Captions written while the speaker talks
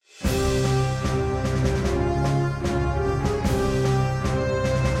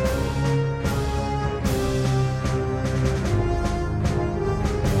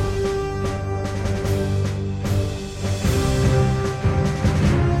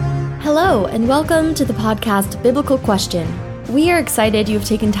Hello, and welcome to the podcast Biblical Question. We are excited you've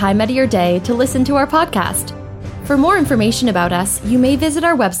taken time out of your day to listen to our podcast. For more information about us, you may visit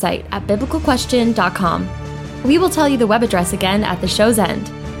our website at biblicalquestion.com. We will tell you the web address again at the show's end.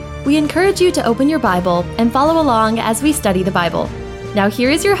 We encourage you to open your Bible and follow along as we study the Bible. Now here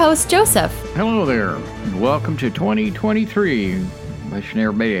is your host, Joseph. Hello there, and welcome to 2023. Wishing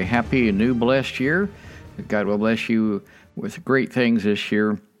everybody a happy and new blessed year. That God will bless you with great things this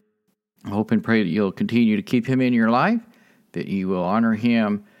year. I hope and pray that you'll continue to keep Him in your life, that you will honor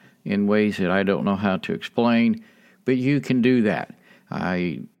Him in ways that I don't know how to explain, but you can do that.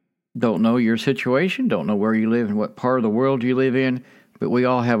 I don't know your situation, don't know where you live and what part of the world you live in, but we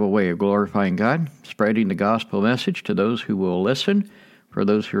all have a way of glorifying God, spreading the gospel message to those who will listen, for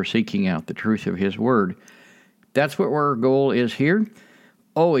those who are seeking out the truth of His Word. That's what our goal is here,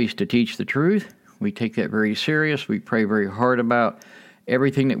 always to teach the truth. We take that very serious. We pray very hard about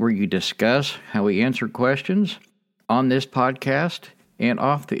everything that we discuss, how we answer questions on this podcast and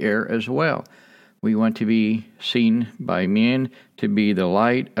off the air as well. We want to be seen by men to be the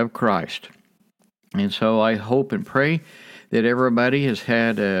light of Christ. And so I hope and pray that everybody has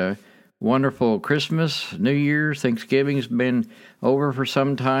had a wonderful Christmas, New Year's, Thanksgiving's been over for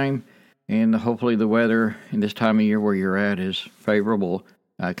some time, and hopefully the weather in this time of year where you're at is favorable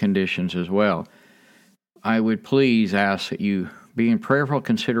conditions as well. I would please ask that you be in prayerful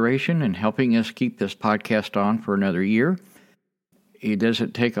consideration in helping us keep this podcast on for another year. It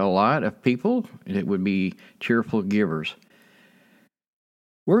doesn't take a lot of people. It would be cheerful givers.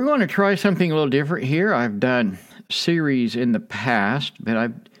 We're going to try something a little different here. I've done series in the past, but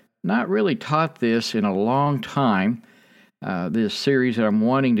I've not really taught this in a long time, this series that I'm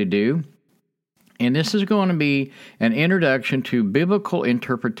wanting to do. And this is going to be an introduction to biblical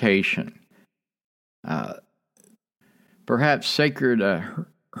interpretation. Perhaps sacred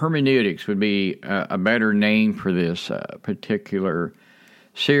hermeneutics would be a better name for this particular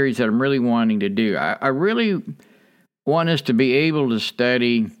series that I'm really wanting to do. I really want us to be able to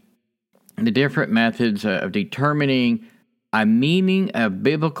study the different methods of determining a meaning of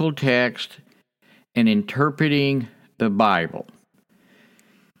biblical text and interpreting the Bible.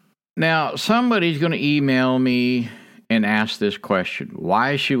 Now, somebody's going to email me and ask this question: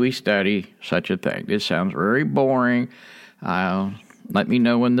 why should we study such a thing? This sounds very boring. Let me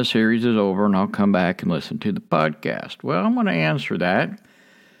know when the series is over and I'll come back and listen to the podcast. Well, I'm going to answer that.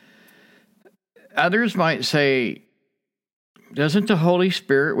 Others might say, doesn't the Holy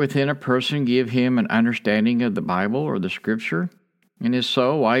Spirit within a person give him an understanding of the Bible or the Scripture? And if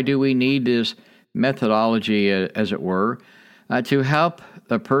so, why do we need this methodology, as it were, to help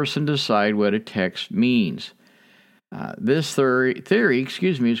the person decide what a text means? This theory,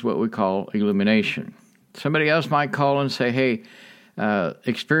 is what we call illumination. Somebody else might call and say, hey,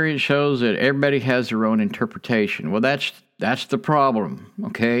 experience shows that everybody has their own interpretation. Well, that's the problem,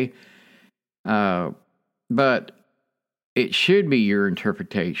 okay? But it should be your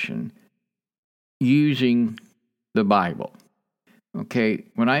interpretation using the Bible. Okay,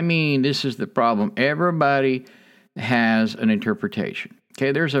 when I mean this is the problem, everybody has an interpretation.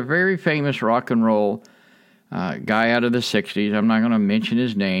 Okay, there's a very famous rock and roll guy out of the 60s. I'm not going to mention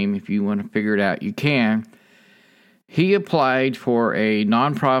his name. If you want to figure it out, you can. He applied for a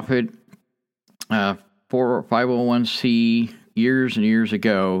nonprofit for 501c years and years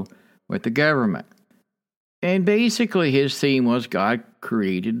ago with the government. And basically his theme was God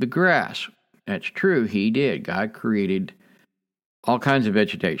created the grass. That's true, he did. God created all kinds of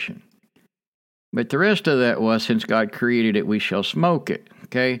vegetation. But the rest of that was, since God created it, we shall smoke it.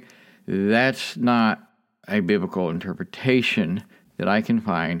 Okay? That's not a biblical interpretation that I can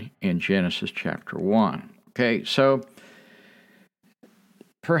find in Genesis chapter 1. Okay, so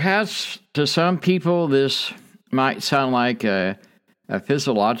perhaps to some people this might sound like a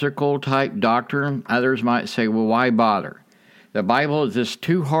physiological type doctrine. Others might say, well, why bother? The Bible is just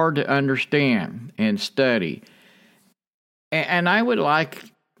too hard to understand and study. And I would like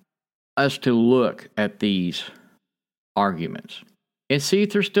us to look at these arguments and see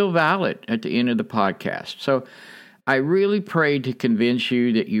if they're still valid at the end of the podcast. So I really pray to convince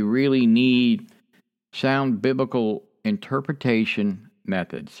you that you really need sound biblical interpretation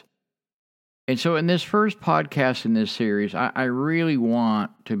methods. And so in this first podcast in this series, I really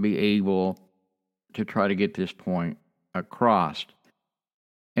want to be able to try to get this point across.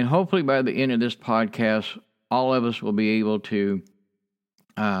 And hopefully by the end of this podcast, all of us will be able to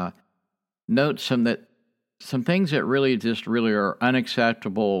note some things that really are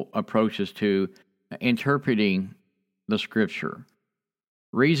unacceptable approaches to interpreting the Scripture.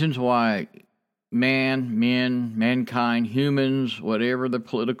 Reasons why mankind, humans, whatever the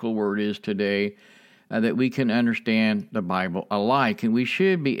political word is today, that we can understand the Bible alike, and we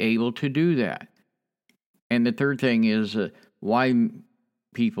should be able to do that. And the third thing is why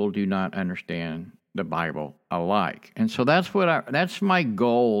people do not understand the Bible alike. And so that's my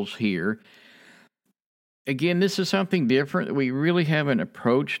goals here. Again, this is something different. We really haven't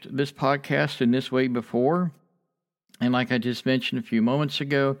approached this podcast in this way before. And like I just mentioned a few moments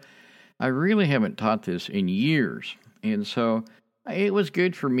ago, I really haven't taught this in years. And so it was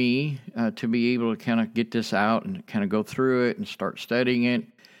good for me to be able to kind of get this out and kind of go through it and start studying it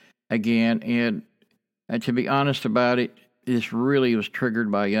again. And to be honest about it, this really was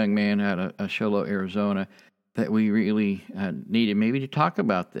triggered by a young man out of Sholo, Arizona, that we really needed maybe to talk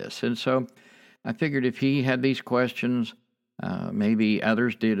about this. And so I figured if he had these questions, maybe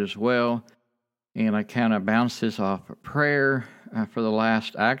others did as well. And I kind of bounced this off a prayer for the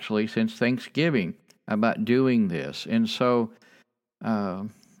last, actually, since Thanksgiving about doing this. And so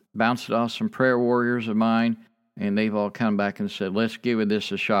bounced it off some prayer warriors of mine, and they've all come back and said, let's give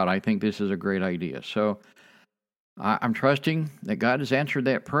this a shot. I think this is a great idea. So I'm trusting that God has answered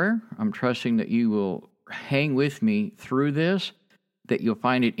that prayer. I'm trusting that you will hang with me through this, that you'll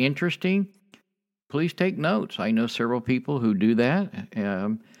find it interesting. Please take notes. I know several people who do that,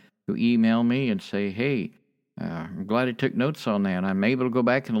 who email me and say, hey, I'm glad I took notes on that. I'm able to go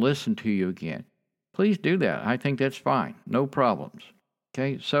back and listen to you again. Please do that. I think that's fine. No problems.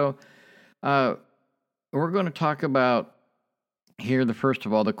 Okay, so we're going to talk about here, first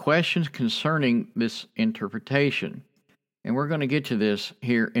of all, the questions concerning this interpretation. And we're going to get to this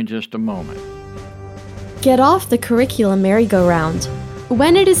here in just a moment. Get off the curriculum merry-go-round.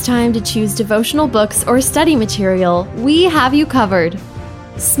 When it is time to choose devotional books or study material, we have you covered.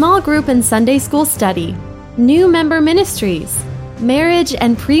 Small group and Sunday school study, new member ministries, marriage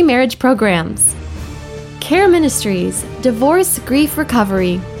and pre-marriage programs, care ministries, divorce, grief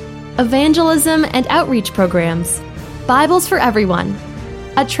recovery, evangelism and outreach programs, Bibles for everyone.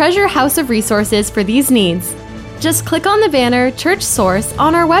 A treasure house of resources for these needs. Just click on the banner Church Source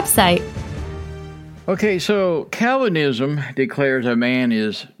on our website. Okay, so Calvinism declares a man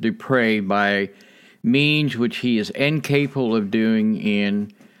is depraved by means which he is incapable of doing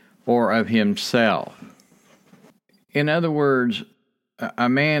in or of himself. In other words, a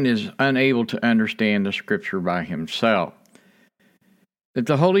man is unable to understand the Scripture by himself. That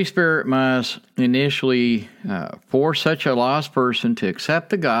the Holy Spirit must initially force such a lost person to accept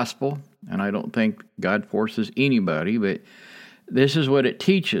the gospel, and I don't think God forces anybody, but this is what it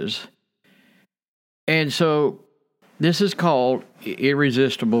teaches. And so this is called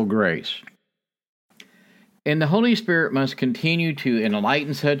irresistible grace. And the Holy Spirit must continue to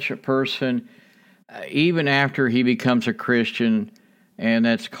enlighten such a person even after he becomes a Christian, and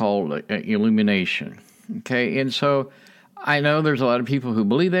that's called illumination. Okay, and so I know there's a lot of people who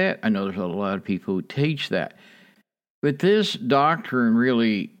believe that. I know there's a lot of people who teach that. But this doctrine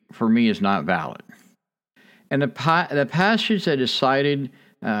really, for me, is not valid. And the passage that is cited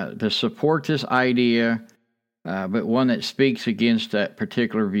to support this idea, but one that speaks against that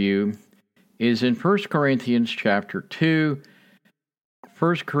particular view, is in 1 Corinthians chapter 2,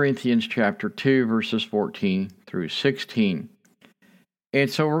 1 Corinthians chapter 2, verses 14 through 16. And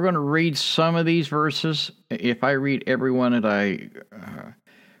so we're going to read some of these verses. If I read every one that I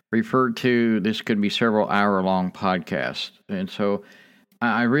referred to, this could be several hour-long podcasts. And so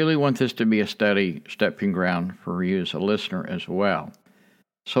I really want this to be a stepping ground for you as a listener as well.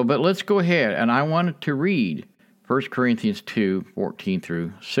 So, but let's go ahead, and I wanted to read 1 Corinthians 2, 14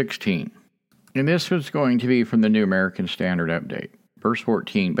 through 16. And this was going to be from the New American Standard Update. Verse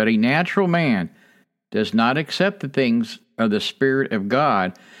 14, but a natural man does not accept the things of the Spirit of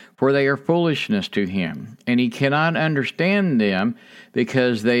God, for they are foolishness to him, and he cannot understand them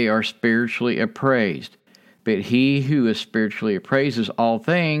because they are spiritually appraised. But he who is spiritually appraises all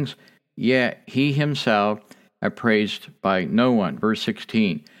things, yet he himself appraised by no one. Verse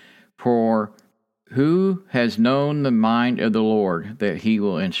 16, for who has known the mind of the Lord that he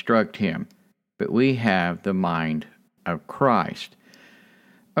will instruct him? But we have the mind of Christ.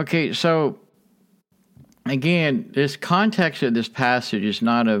 Okay, so again, this context of this passage is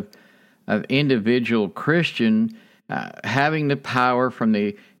not of individual Christian having the power from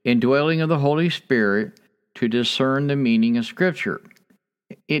the indwelling of the Holy Spirit to discern the meaning of Scripture.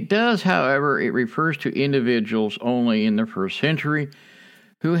 It does, however, it refers to individuals only in the first century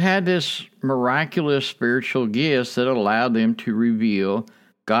who had this miraculous spiritual gifts that allowed them to reveal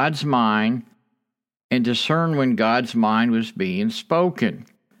God's mind and discern when God's mind was being spoken.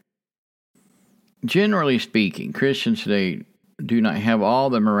 Generally speaking, Christians today do not have all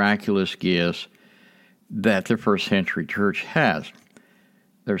the miraculous gifts that the first century church has.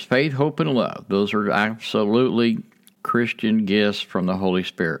 There's faith, hope, and love. Those are absolutely Christian gifts from the Holy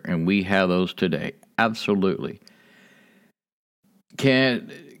Spirit, and we have those today. Absolutely.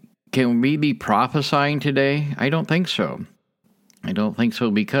 Can we be prophesying today? I don't think so. I don't think so,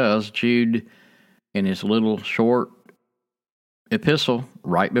 because Jude, in his little short epistle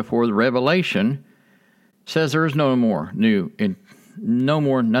right before the Revelation, says there is no more new, and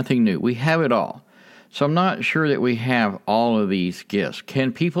nothing new. We have it all. So I'm not sure that we have all of these gifts.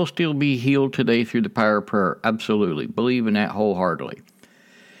 Can people still be healed today through the power of prayer? Absolutely. Believe in that wholeheartedly.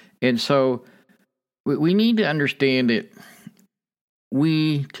 And so we need to understand that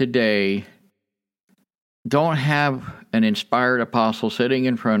we today don't have an inspired apostle sitting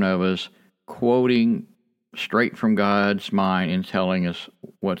in front of us quoting straight from God's mind and telling us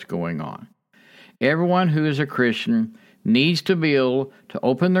what's going on. Everyone who is a Christian needs to be able to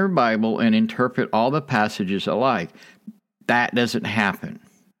open their Bible and interpret all the passages alike. That doesn't happen.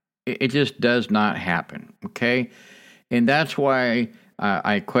 It just does not happen, okay? And that's why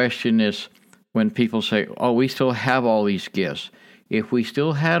I question this when people say, oh, we still have all these gifts. If we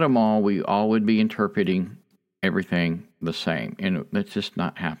still had them all, we all would be interpreting everything the same. And that's just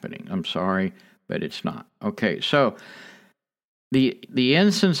not happening. I'm sorry, but it's not. Okay, so the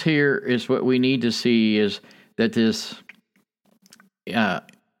instance here is what we need to see is that this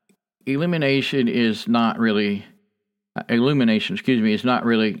illumination is not really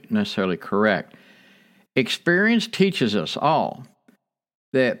necessarily correct. Experience teaches us all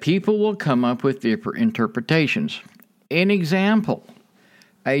that people will come up with different interpretations. An example,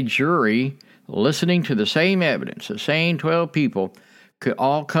 a jury listening to the same evidence, the same 12 people, could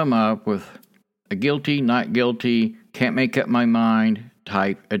all come up with a guilty, not guilty, can't make up my mind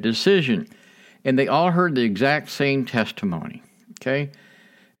type of decision. And they all heard the exact same testimony. Okay?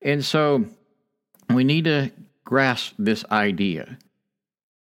 And so we need to grasp this idea.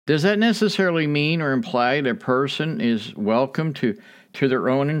 Does that necessarily mean or imply that a person is welcome to their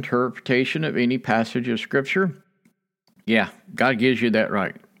own interpretation of any passage of Scripture? Yeah, God gives you that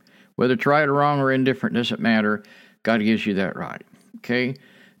right. Whether it's right or wrong or indifferent, doesn't matter. God gives you that right. Okay?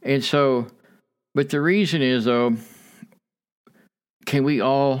 And so, but the reason is, though, can we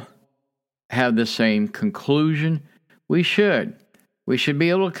all have the same conclusion? We should. We should be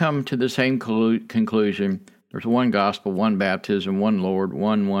able to come to the same conclusion. There's one gospel, one baptism, one Lord,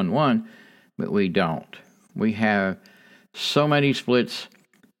 one, but we don't. We have so many splits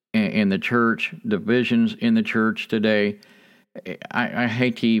in the church, divisions in the church today. I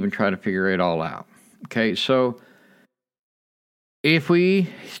hate to even try to figure it all out. Okay, so if we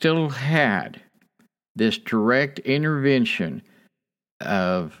still had this direct intervention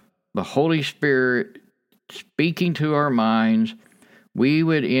of the Holy Spirit speaking to our minds, we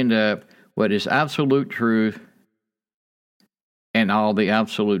would end up what is absolute truth, and all the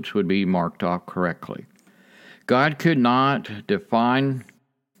absolutes would be marked off correctly. God could not define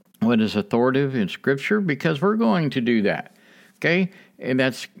what is authoritative in Scripture because we're going to do that. Okay? And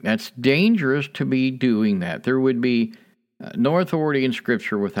that's dangerous to be doing that. There would be no authority in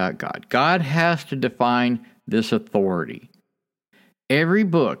Scripture without God. God has to define this authority. Every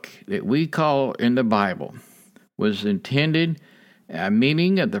book that we call in the Bible was intended,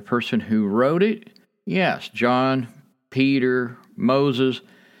 meaning of the person who wrote it. Yes, John, Peter, Moses,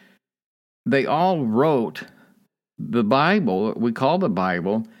 they all wrote the Bible, we call the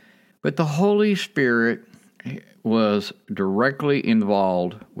Bible, but the Holy Spirit was directly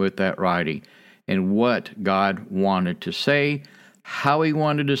involved with that writing and what God wanted to say, how He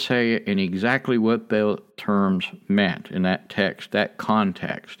wanted to say it, and exactly what the terms meant in that text, that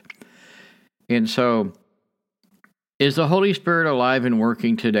context. And so, is the Holy Spirit alive and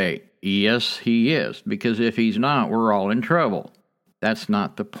working today? Yes, He is, because if He's not, we're all in trouble. That's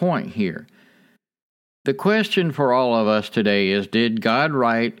not the point here. The question for all of us today is, did God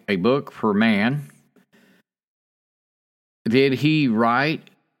write a book for man? Did He write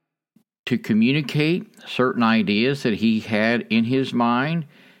to communicate certain ideas that He had in His mind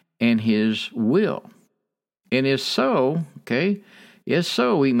and His will? And if so,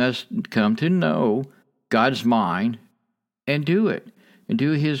 we must come to know God's mind and do it, and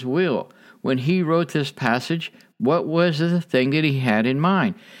do His will. When He wrote this passage, what was the thing that He had in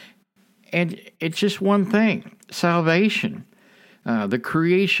mind? And it's just one thing, salvation, the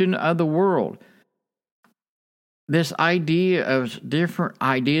creation of the world. This idea of different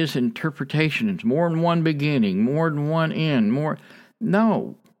ideas, interpretations, more than one beginning, more than one end,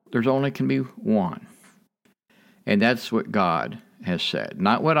 no, there's only can be one. And that's what God has said.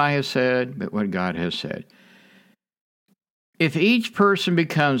 Not what I have said, but what God has said. if each person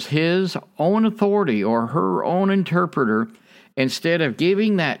becomes his own authority or her own interpreter, instead of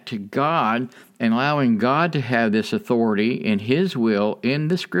giving that to God and allowing God to have this authority in His will in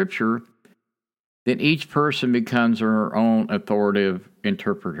the Scripture, then each person becomes her own authoritative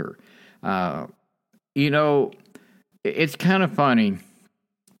interpreter. It's kind of funny.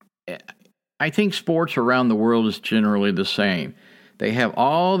 I think sports around the world is generally the same. They have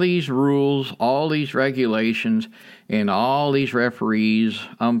all these rules, all these regulations, and all these referees,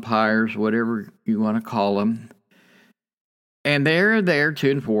 umpires, whatever you want to call them. And they're there to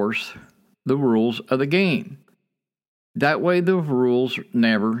enforce the rules of the game. That way the rules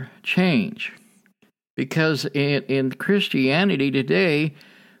never change. Because in Christianity today,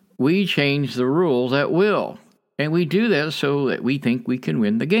 we change the rules at will. And we do that so that we think we can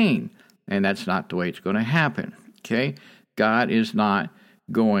win the game. And that's not the way it's going to happen. Okay? God is not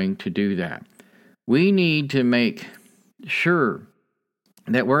going to do that. We need to make sure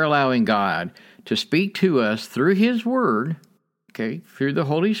that we're allowing God to speak to us through His Word, okay, through the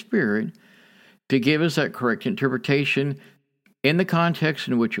Holy Spirit, to give us that correct interpretation in the context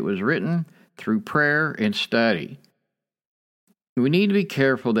in which it was written, through prayer and study. We need to be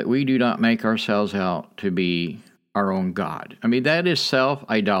careful that we do not make ourselves out to be our own God. I mean, that is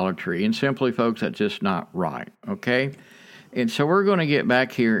self-idolatry. And simply, folks, that's just not right, okay? And so we're going to get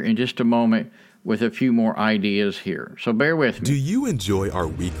back here in just a moment with a few more ideas here. So bear with me. Do you enjoy our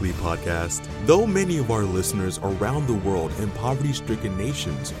weekly podcast? Though many of our listeners around the world in poverty-stricken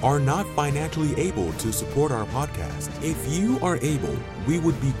nations are not financially able to support our podcast, if you are able, we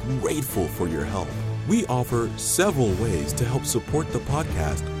would be grateful for your help. We offer several ways to help support the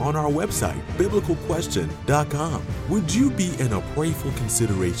podcast on our website, biblicalquestion.com. Would you be in a prayerful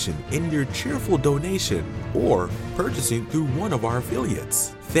consideration in your cheerful donation or purchasing through one of our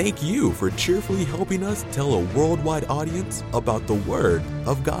affiliates? Thank you for cheerfully helping us tell a worldwide audience about the Word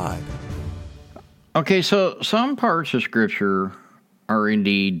of God. Okay, so some parts of Scripture are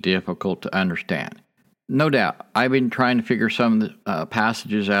indeed difficult to understand. No doubt. I've been trying to figure some of the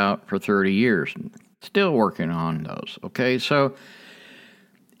passages out for 30 years. Still working on those. Okay, so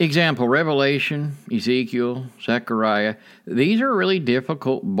example, Revelation, Ezekiel, Zechariah. These are really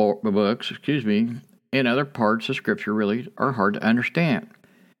difficult books, and other parts of Scripture really are hard to understand.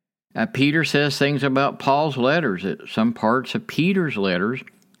 Peter says things about Paul's letters, that some parts of Peter's letters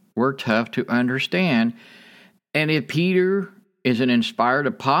were tough to understand. And if Peter is an inspired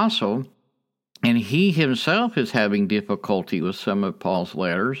apostle, and he himself is having difficulty with some of Paul's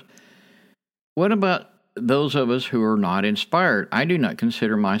letters, what about those of us who are not inspired? I do not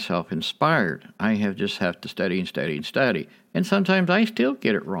consider myself inspired. I have to study and study and study. And sometimes I still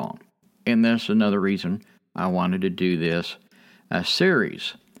get it wrong. And that's another reason I wanted to do this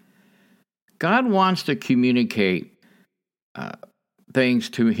series. God wants to communicate things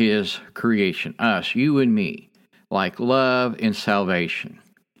to His creation, us, you and me, like love and salvation.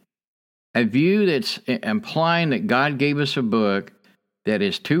 A view that's implying that God gave us a book that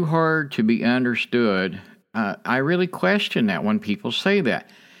is too hard to be understood. I really question that when people say that.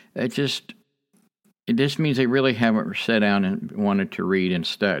 It just means they really haven't sat down and wanted to read and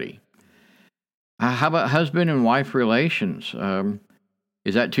study. How about husband and wife relations?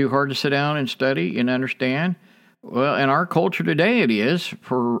 Is that too hard to sit down and study and understand? Well, in our culture today, it is,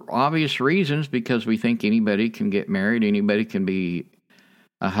 for obvious reasons, because we think anybody can get married, anybody can be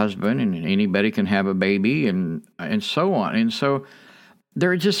a husband, and anybody can have a baby, and so on. And so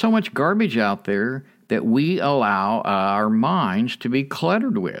there's just so much garbage out there that we allow our minds to be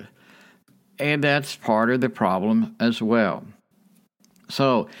cluttered with. And that's part of the problem as well.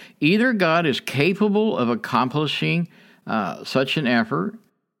 So either God is capable of accomplishing such an effort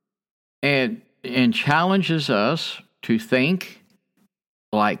and challenges us to think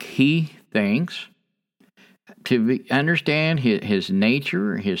like He thinks, to understand his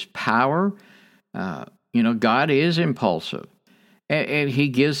nature, His power. God is impulsive. And He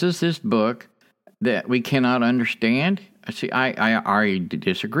gives us this book that we cannot understand. See, I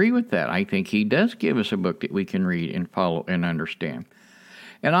disagree with that. I think He does give us a book that we can read and follow and understand.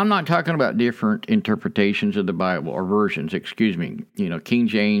 And I'm not talking about different interpretations of the Bible or versions, King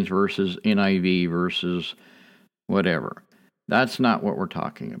James versus NIV versus whatever. That's not what we're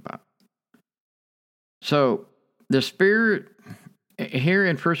talking about. So the Spirit, here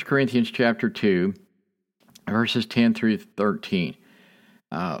in 1 Corinthians chapter 2, verses 10 through 13,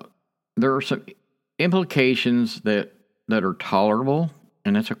 there are some implications that are tolerable,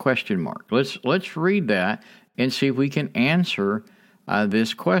 and that's a question mark. Let's read that and see if we can answer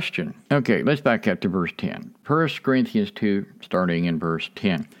this question. Okay, let's back up to verse 10. 1 Corinthians 2, starting in verse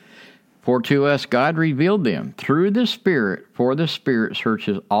 10. For to us God revealed them through the Spirit, for the Spirit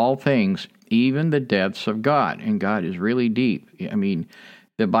searches all things, even the depths of God. And God is really deep. I mean,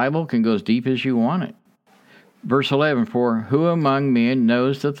 the Bible can go as deep as you want it. Verse 11, for who among men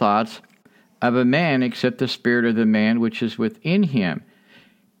knows the thoughts of a man except the spirit of the man which is within him?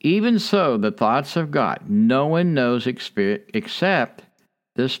 Even so, the thoughts of God, no one knows except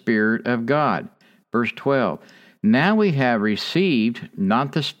the Spirit of God. Verse 12, now we have received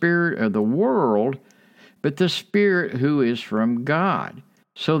not the spirit of the world, but the Spirit who is from God,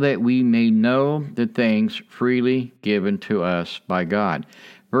 so that we may know the things freely given to us by God.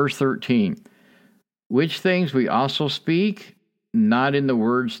 Verse 13, which things we also speak, not in the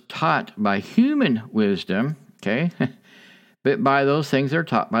words taught by human wisdom, okay, but by those things that are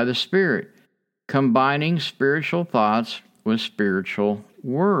taught by the Spirit, combining spiritual thoughts with spiritual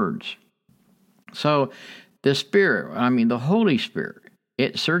words. So the Spirit, the Holy Spirit,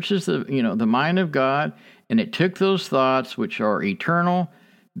 it searches the mind of God, and it took those thoughts which are eternal,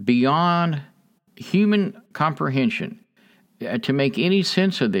 beyond human comprehension, to make any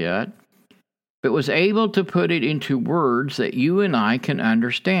sense of that, but was able to put it into words that you and I can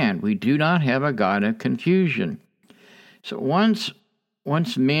understand. We do not have a God of confusion. So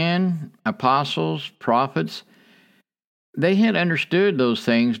once men, apostles, prophets, they had understood those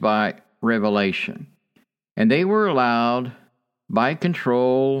things by revelation. And they were allowed, by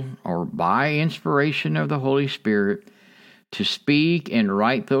control or by inspiration of the Holy Spirit, to speak and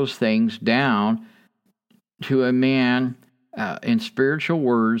write those things down to a man in spiritual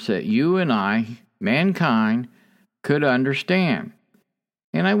words that you and I, mankind, could understand.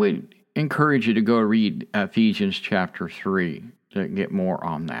 And I would encourage you to go read Ephesians chapter 3 to get more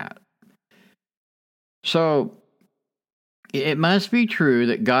on that. So, it must be true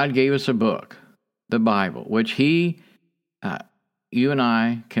that God gave us a book, the Bible, which you and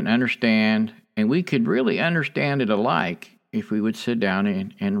I can understand, and we could really understand it alike if we would sit down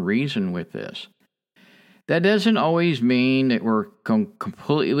and reason with this. That doesn't always mean that we're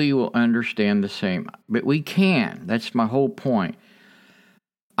completely will understand the same, but we can. That's my whole point.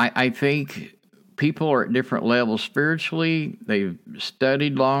 I think people are at different levels spiritually. They've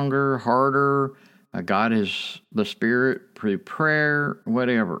studied longer, harder. God has, the Spirit, through prayer,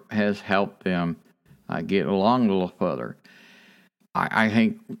 whatever, has helped them get along a little further. I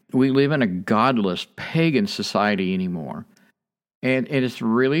think we live in a godless, pagan society anymore. And it is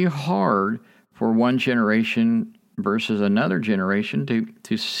really hard for one generation versus another generation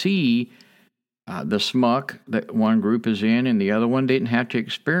to see the smuck that one group is in and the other one didn't have to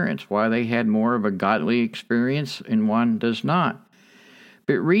experience, why they had more of a godly experience and one does not.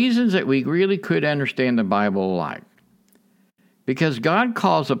 But reasons that we really could understand the Bible alike. Because God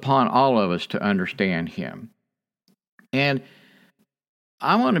calls upon all of us to understand Him. And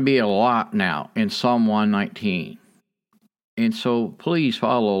I want to be a lot now in Psalm 119. And so please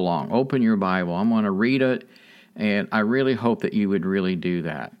follow along. Open your Bible. I'm going to read it, and I really hope that you would really do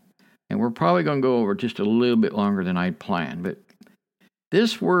that. And we're probably going to go over just a little bit longer than I'd planned. But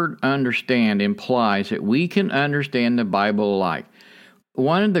this word understand implies that we can understand the Bible alike.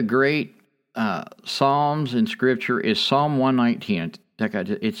 One of the great Psalms in Scripture is Psalm 119.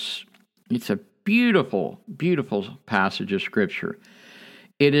 It's a beautiful, beautiful passage of Scripture.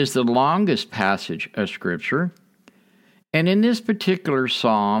 It is the longest passage of Scripture. And in this particular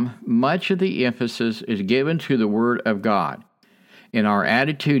psalm, much of the emphasis is given to the Word of God, in our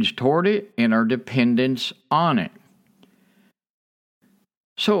attitudes toward it and our dependence on it.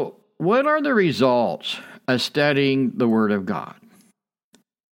 So, what are the results of studying the Word of God?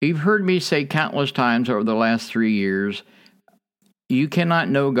 You've heard me say countless times over the last 3 years, you cannot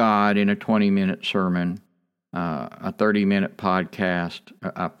know God in a 20-minute sermon, a 30-minute podcast,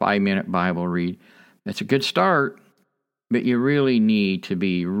 a 5-minute Bible read. That's a good start, but you really need to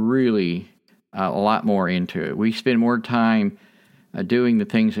be really a lot more into it. We spend more time doing the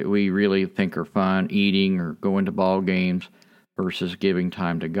things that we really think are fun, eating or going to ball games, versus giving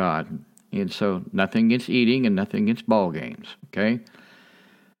time to God. And so nothing against eating and nothing against ball games, okay?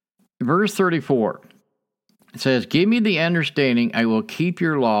 Verse 34, it says, "Give me the understanding, I will keep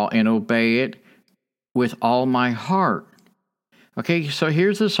your law and obey it with all my heart." Okay, so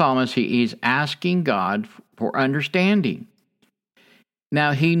here's the psalmist. He's asking God for understanding.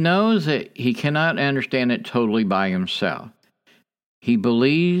 Now, he knows that he cannot understand it totally by himself. He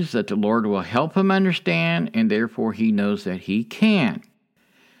believes that the Lord will help him understand, and therefore he knows that he can.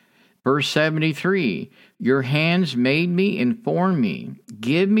 Verse 73, "Your hands made me and formed me.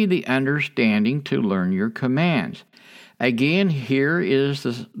 Give me the understanding to learn your commands." Again, here is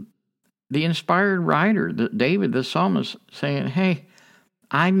the inspired writer, David, the psalmist, saying, hey,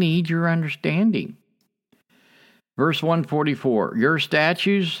 I need your understanding. Verse 144, your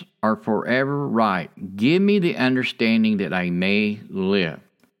statutes are forever right. Give me the understanding that I may live.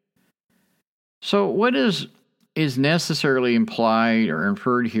 So what is necessarily implied or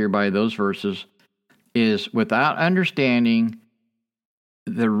inferred here by those verses is without understanding,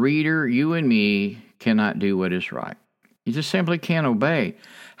 the reader, you and me, cannot do what is right. He just simply can't obey.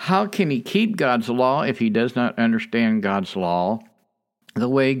 How can he keep God's law if he does not understand God's law the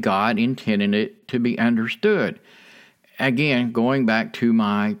way God intended it to be understood? Again, going back to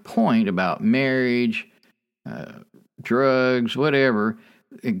my point about marriage, drugs, whatever,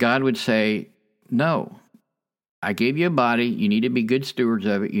 God would say, no, I gave you a body. You need to be good stewards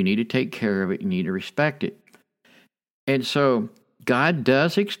of it. You need to take care of it. You need to respect it. And so God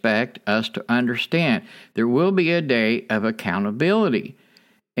does expect us to understand. There will be a day of accountability.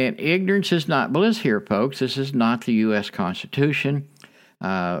 And ignorance is not bliss here, folks. This is not the U.S. Constitution.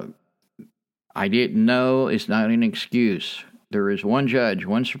 I didn't know. It's not an excuse. There is one judge,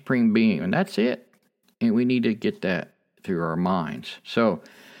 one supreme being, and that's it. And we need to get that through our minds. So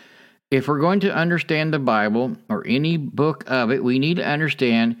if we're going to understand the Bible or any book of it, we need to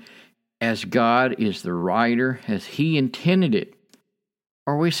understand as God is the writer, as He intended it,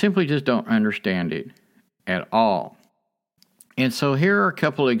 or we simply just don't understand it at all. And so here are a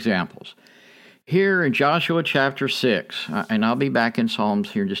couple examples. Here in Joshua chapter 6, and I'll be back in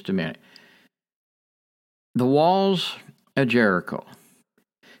Psalms here in just a minute. The walls of Jericho.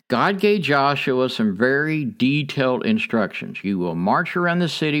 God gave Joshua some very detailed instructions. You will march around the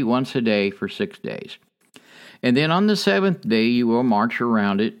city once a day for 6 days. And then on the seventh day, you will march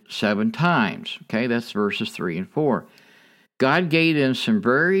around it 7 times. Okay, that's verses 3 and 4. God gave them some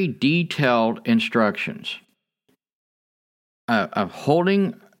very detailed instructions of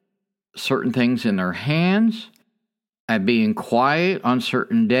holding certain things in their hands, being quiet on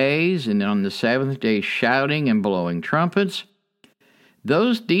certain days, and then on the seventh day shouting and blowing trumpets.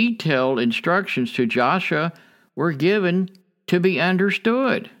 Those detailed instructions to Joshua were given to be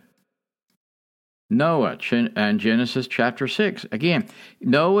understood. Noah, in Genesis chapter 6. Again,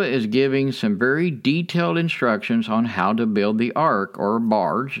 Noah is giving some very detailed instructions on how to build the ark or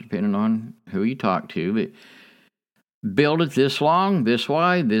barge, depending on who you talk to. But build it this long, this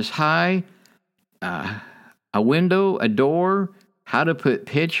wide, this high, a window, a door, how to put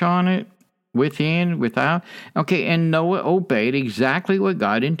pitch on it, within, without. Okay, and Noah obeyed exactly what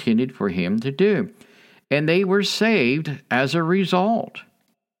God intended for him to do. And they were saved as a result.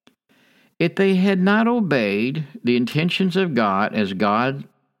 If they had not obeyed the intentions of God as God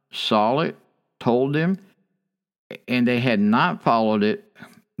saw it, told them, and they had not followed it,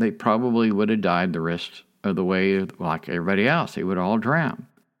 they probably would have died the rest of the way like everybody else. They would all drown.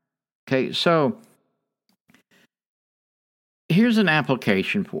 Okay, so here's an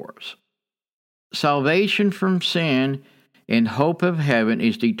application for us. Salvation from sin and hope of heaven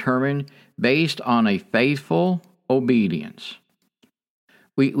is determined based on a faithful obedience.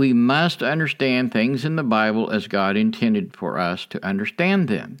 We must understand things in the Bible as God intended for us to understand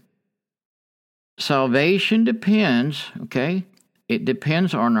them. Salvation depends, okay? It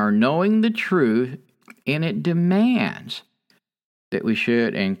depends on our knowing the truth, and it demands that we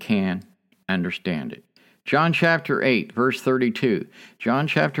should and can understand it. John chapter 8, verse 32. John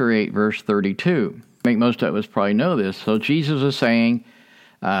chapter 8, verse 32. I think most of us probably know this. So Jesus was saying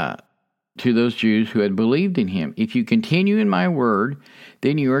to those Jews who had believed in him, if you continue in my word,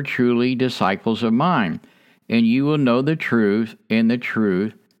 then you are truly disciples of mine, and you will know the truth, and the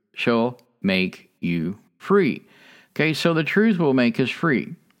truth shall make you free. Okay, so the truth will make us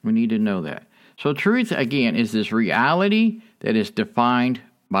free. We need to know that. So truth, again, is this reality that is defined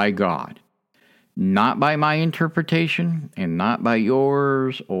by God. Not by my interpretation and not by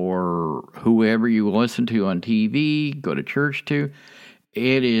yours or whoever you listen to on TV, go to church to.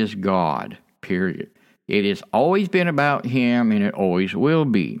 It is God, period. It has always been about Him and it always will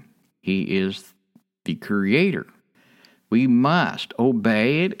be. He is the Creator. We must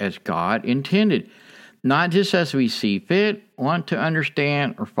obey it as God intended. Not just as we see fit, want to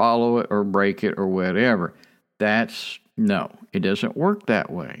understand or follow it or break it or whatever. No, it doesn't work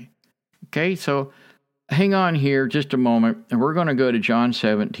that way. Okay, so hang on here just a moment, and we're going to go to John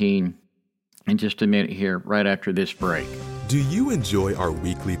 17 in just a minute here, right after this break. Do you enjoy our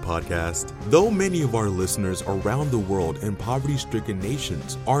weekly podcast? Though many of our listeners around the world in poverty-stricken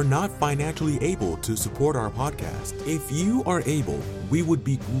nations are not financially able to support our podcast, if you are able, we would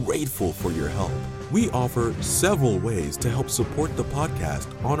be grateful for your help. We offer several ways to help support the podcast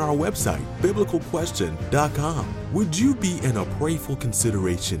on our website, biblicalquestion.com. Would you be in a prayerful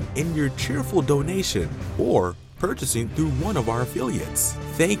consideration in your cheerful donation? Or purchasing through one of our affiliates.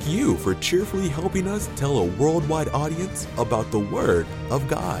 Thank you for cheerfully helping us tell a worldwide audience about the Word of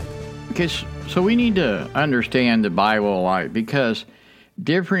God. Okay, so we need to understand the Bible alike, because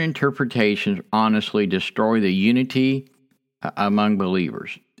different interpretations honestly destroy the unity among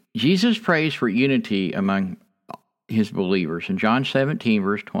believers. Jesus prays for unity among his believers in John 17,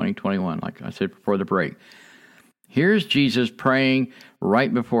 verse 20-21, like I said before the break. Here's Jesus praying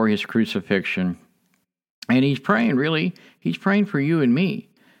right before his crucifixion, and he's praying for you and me.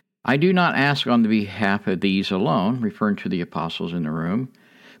 I do not ask on the behalf of these alone, referring to the apostles in the room,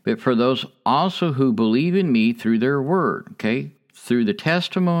 but for those also who believe in me through their word, okay? Through the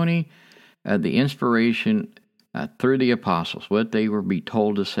testimony, the inspiration, through the apostles, what they were be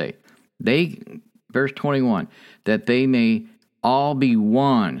told to say. Verse 21, that they may all be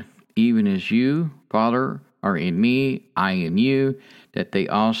one, even as you, Father, are in me, I in you, that they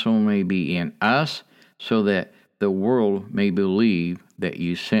also may be in us, so that the world may believe that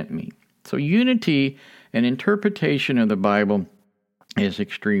you sent me. So unity and interpretation of the Bible is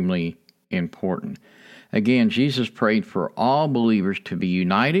extremely important. Again, Jesus prayed for all believers to be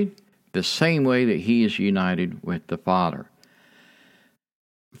united the same way that he is united with the Father.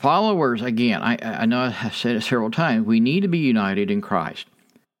 Followers, again, I know I've said it several times, we need to be united in Christ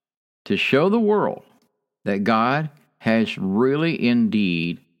to show the world that God has really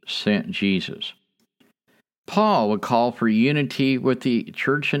indeed sent Jesus. Paul would call for unity with the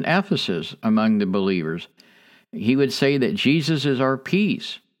church in Ephesus among the believers. He would say that Jesus is our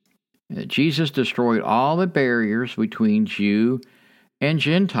peace, that Jesus destroyed all the barriers between Jew and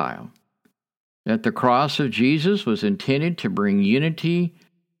Gentile, that the cross of Jesus was intended to bring unity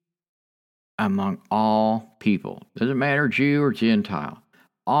among all people. Doesn't matter Jew or Gentile.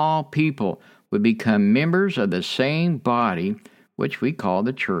 All people would become members of the same body, which we call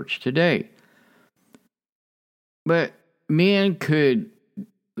the church today. But we could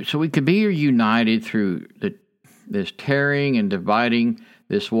be united through this tearing and dividing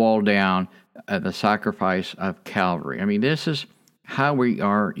this wall down at the sacrifice of Calvary. I mean, this is how we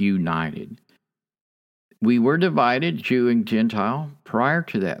are united. We were divided, Jew and Gentile, prior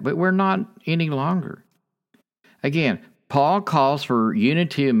to that, but we're not any longer. Again, Paul calls for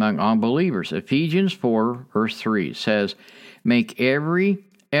unity among all believers. Ephesians 4, verse 3 says, make every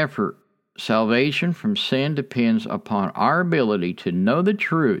effort. Salvation from sin depends upon our ability to know the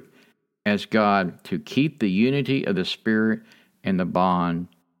truth as God, to keep the unity of the Spirit and the bond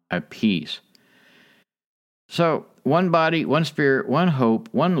of peace. So, one body, one Spirit, one hope,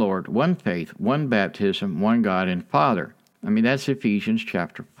 one Lord, one faith, one baptism, one God and Father. I mean, that's Ephesians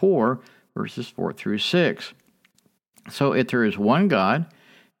chapter 4, verses 4 through 6. So if there is one God,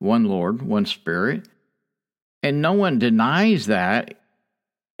 one Lord, one Spirit, and no one denies that,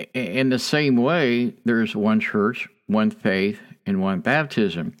 in the same way, there's one church, one faith, and one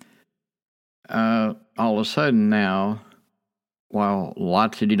baptism. All of a sudden now, while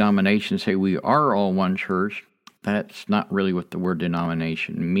lots of denominations say we are all one church, that's not really what the word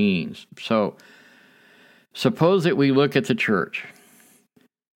denomination means. So, suppose that we look at the church,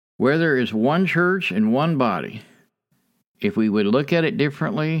 where there is one church and one body. If we would look at it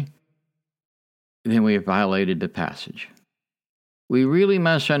differently, then we have violated the passage. We really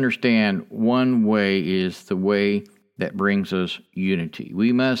must understand one way is the way that brings us unity.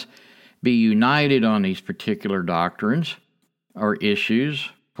 We must be united on these particular doctrines or issues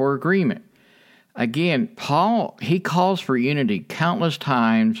for agreement. Again, Paul, he calls for unity countless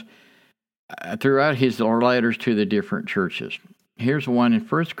times throughout his letters to the different churches. Here's one in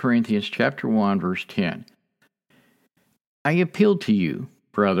 1 Corinthians chapter 1, verse 10. I appeal to you,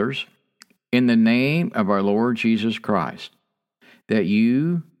 brothers, in the name of our Lord Jesus Christ, that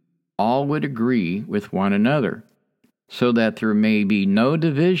you all would agree with one another, so that there may be no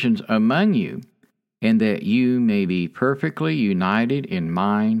divisions among you, and that you may be perfectly united in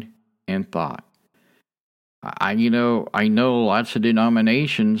mind and thought. I know lots of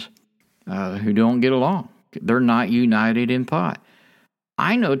denominations who don't get along. They're not united in thought.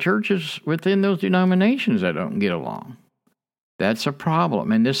 I know churches within those denominations that don't get along. That's a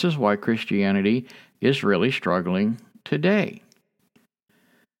problem, and this is why Christianity is really struggling today.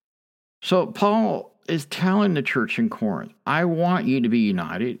 So Paul is telling the church in Corinth, I want you to be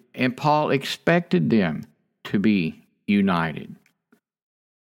united, and Paul expected them to be united.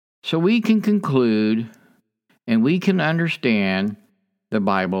 So we can conclude and we can understand the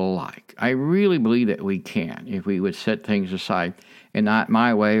Bible alike. I really believe that we can, if we would set things aside and not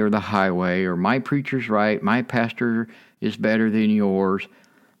my way or the highway, or my preacher's right, my pastor is better than yours.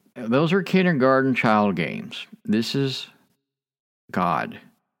 Those are kindergarten child games. This is God.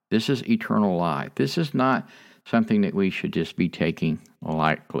 This is eternal life. This is not something that we should just be taking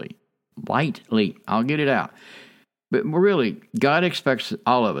lightly. I'll get it out. But really, God expects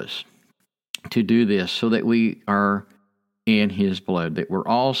all of us to do this so that we are in His blood, that we're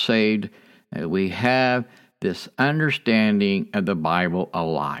all saved, that we have this understanding of the Bible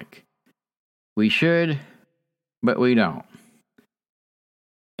alike. We should, but we don't.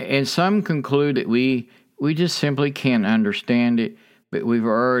 And some conclude that we just simply can't understand it, but we've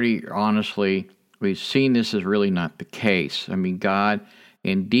seen this as really not the case. I mean, God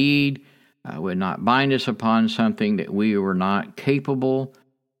indeed would not bind us upon something that we were not capable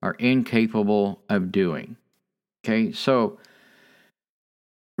or incapable of doing. Okay, so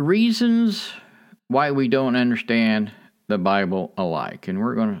reasons why we don't understand the Bible alike. And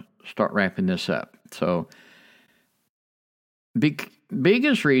we're going to start wrapping this up. So,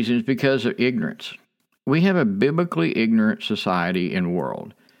 biggest reason is because of ignorance. We have a biblically ignorant society and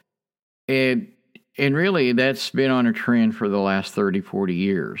world. And really, that's been on a trend for the last 30, 40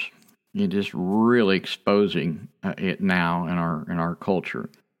 years. It is really exposing it now in our culture.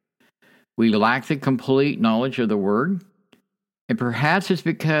 We lack the complete knowledge of the Word. And perhaps it's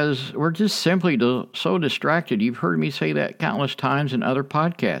because we're just simply so distracted. You've heard me say that countless times in other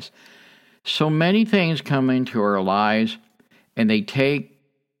podcasts. So many things come into our lives, and they take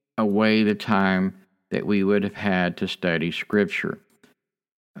away the time that we would have had to study Scripture.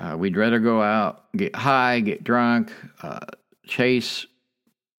 We'd rather go out, get high, get drunk, chase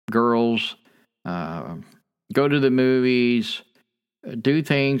girls, go to the movies, do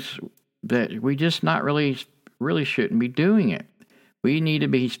things that we just not really shouldn't be doing it. We need to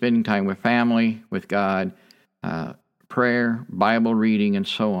be spending time with family, with God, prayer, Bible reading, and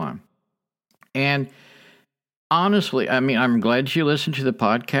so on. And honestly, I mean, I'm glad you listened to the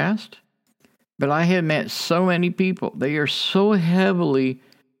podcast, but I have met so many people. They are so heavily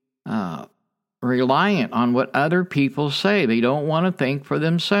reliant on what other people say. They don't want to think for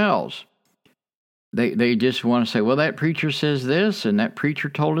themselves. They just want to say, well, that preacher says this, and that preacher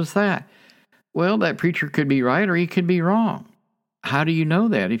told us that. Well, that preacher could be right or he could be wrong. How do you know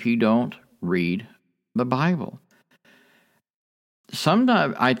that if you don't read the Bible?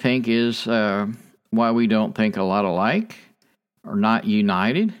 Sometimes I think is why we don't think a lot alike or not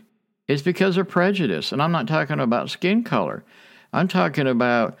united is because of prejudice. And I'm not talking about skin color. I'm talking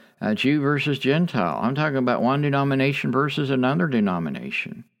about Jew versus Gentile. I'm talking about one denomination versus another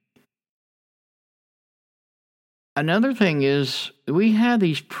denomination. Another thing is we have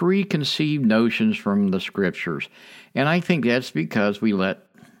these preconceived notions from the Scriptures. And I think that's because we let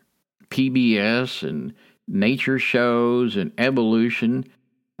PBS and nature shows and evolution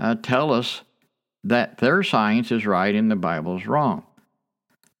tell us that their science is right and the Bible is wrong.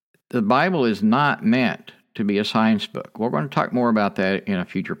 The Bible is not meant to be a science book. We're going to talk more about that in a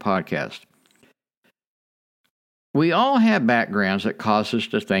future podcast. We all have backgrounds that cause us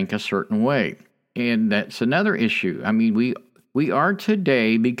to think a certain way. And that's another issue. I mean, we are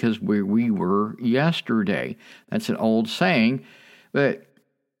today because we were yesterday. That's an old saying, but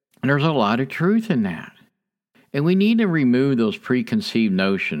there's a lot of truth in that. And we need to remove those preconceived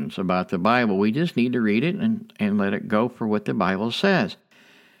notions about the Bible. We just need to read it and let it go for what the Bible says.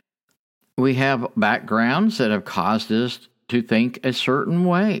 We have backgrounds that have caused us to think a certain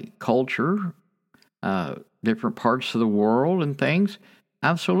way. Culture, different parts of the world and things.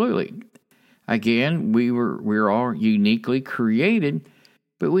 Absolutely. Again, we're all uniquely created,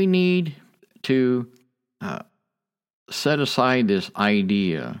 but we need to set aside this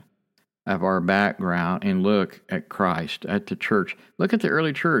idea of our background and look at Christ, at the church. Look at the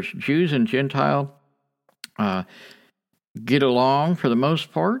early church. Jews and Gentile get along for the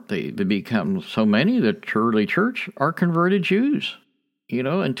most part. They become so many. The early church are converted Jews,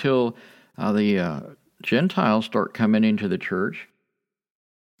 until the Gentiles start coming into the church.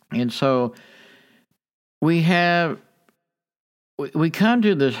 And so we come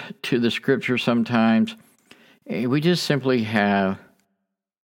to the Scripture sometimes, and we just simply have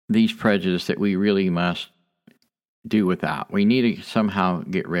these prejudices that we really must do without. We need to somehow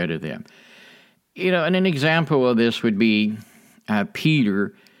get rid of them. And an example of this would be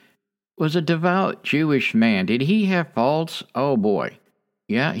Peter was a devout Jewish man. Did he have faults? Oh boy.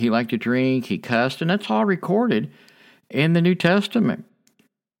 Yeah, he liked to drink, he cussed, and that's all recorded in the New Testament.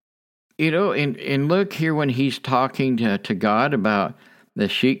 And look here when he's talking to God about the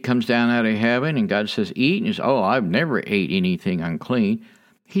sheet comes down out of heaven and God says, eat. And he says, I've never ate anything unclean.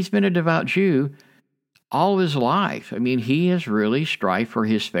 He's been a devout Jew all his life. I mean, he has really strived for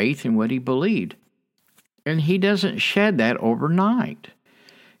his faith and what he believed. And he doesn't shed that overnight.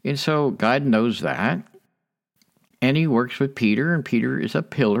 And so God knows that. And he works with Peter, and Peter is a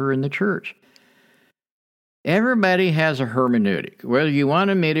pillar in the church. Everybody has a hermeneutic. Whether you want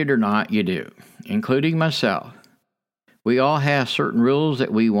to admit it or not, you do, including myself. We all have certain rules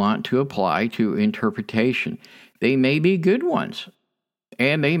that we want to apply to interpretation. They may be good ones,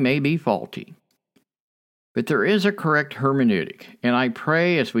 and they may be faulty. But there is a correct hermeneutic, and I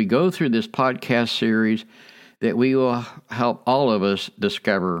pray as we go through this podcast series that we will help all of us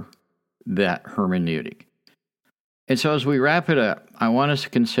discover that hermeneutic. And so as we wrap it up, I want us to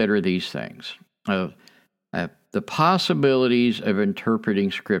consider these things. The possibilities of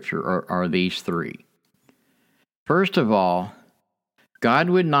interpreting Scripture are these three. First of all, God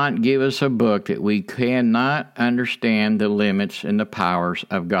would not give us a book that we cannot understand the limits and the powers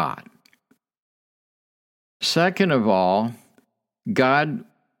of God. Second of all, God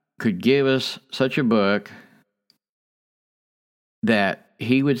could give us such a book that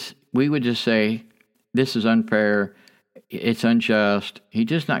we would just say, this is unfair, it's unjust. He's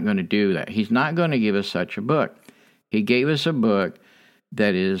just not going to do that. He's not going to give us such a book. He gave us a book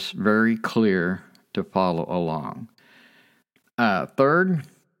that is very clear to follow along. Third,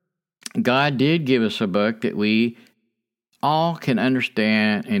 God did give us a book that we all can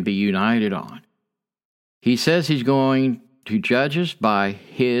understand and be united on. He says He's going to judge us by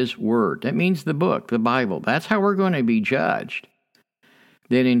His Word. That means the book, the Bible. That's how we're going to be judged.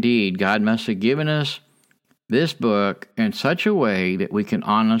 Then indeed, God must have given us this book in such a way that we can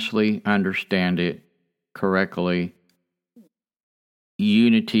honestly understand it correctly,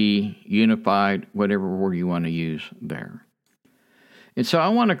 unified, whatever word you want to use there. And so I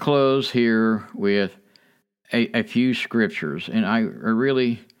want to close here with a few scriptures, and I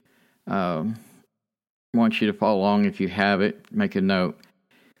really want you to follow along if you have it, make a note.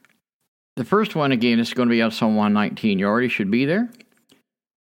 The first one, again, is going to be out of Psalm 119. You already should be there.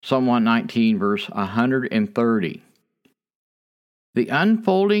 Psalm 119, verse 130. The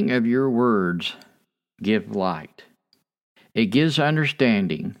unfolding of your words give light. It gives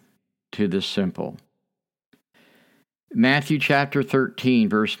understanding to the simple. Matthew chapter 13,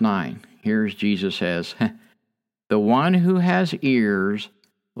 verse 9. Here's Jesus says, the one who has ears,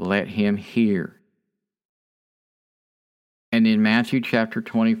 let him hear. And in Matthew chapter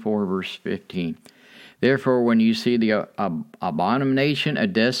 24, verse 15. Therefore, when you see the abomination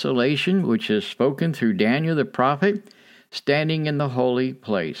of desolation, which is spoken through Daniel the prophet, standing in the holy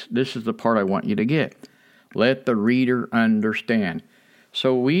place. This is the part I want you to get. Let the reader understand.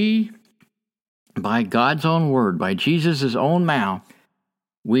 So we, by God's own word, by Jesus' own mouth,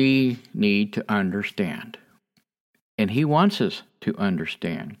 we need to understand. And He wants us to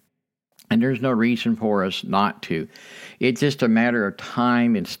understand. And there's no reason for us not to. It's just a matter of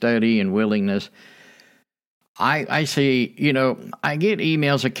time and study and willingness. I say, I get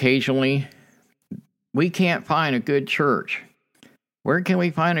emails occasionally. We can't find a good church. Where can we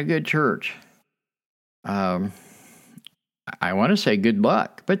find a good church? I want to say good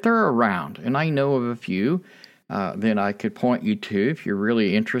luck, but they're around. And I know of a few that I could point you to if you're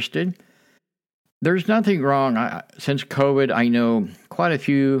really interested. There's nothing wrong. Since COVID, I know quite a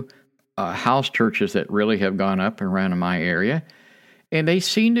few house churches that really have gone up and around in my area. And they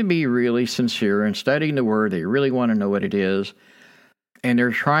seem to be really sincere in studying the Word. They really want to know what it is. And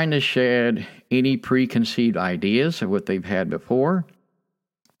they're trying to shed any preconceived ideas of what they've had before.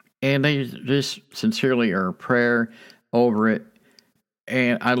 And they just sincerely are in prayer over it.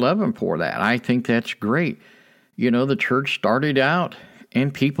 And I love them for that. I think that's great. The church started out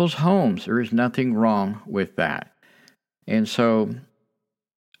in people's homes. There is nothing wrong with that. And so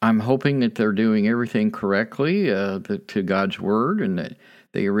I'm hoping that they're doing everything correctly to God's Word, and that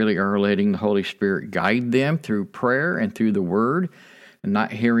they really are letting the Holy Spirit guide them through prayer and through the Word, and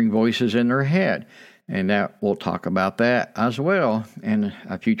not hearing voices in their head. And that we'll talk about that as well in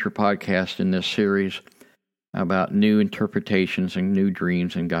a future podcast in this series about new interpretations and new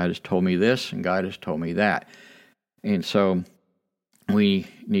dreams. And God has told me this, and God has told me that. And so we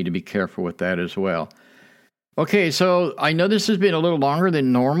need to be careful with that as well. Okay, so I know this has been a little longer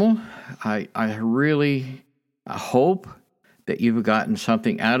than normal. I really hope that you've gotten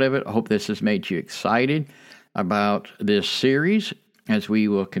something out of it. I hope this has made you excited about this series as we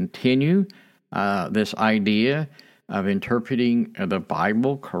will continue this idea of interpreting the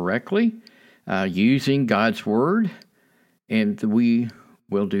Bible correctly, using God's Word. And we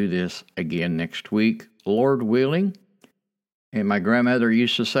will do this again next week, Lord willing. And my grandmother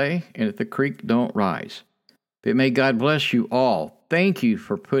used to say, and if the creek don't rise. But may God bless you all. Thank you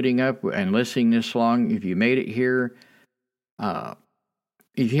for putting up and listening this long. If you made it here,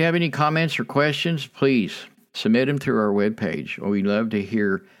 if you have any comments or questions, please submit them through our webpage. We'd love to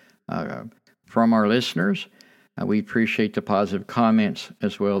hear from our listeners. We appreciate the positive comments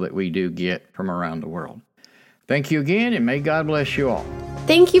as well that we do get from around the world. Thank you again, and may God bless you all.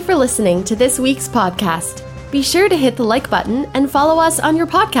 Thank you for listening to this week's podcast. Be sure to hit the like button and follow us on your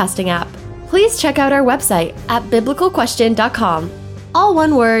podcasting app. Please check out our website at biblicalquestion.com. All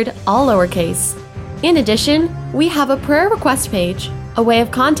one word, all lowercase. In addition, we have a prayer request page, a way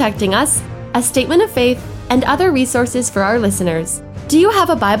of contacting us, a statement of faith, and other resources for our listeners. Do you have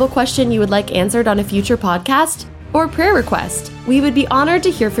a Bible question you would like answered on a future podcast? Or prayer request? We would be honored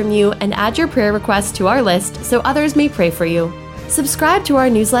to hear from you and add your prayer request to our list so others may pray for you. Subscribe to our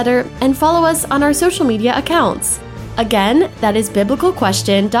newsletter and follow us on our social media accounts. Again, that is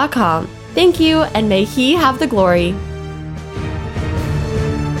biblicalquestion.com. Thank you, and may He have the glory.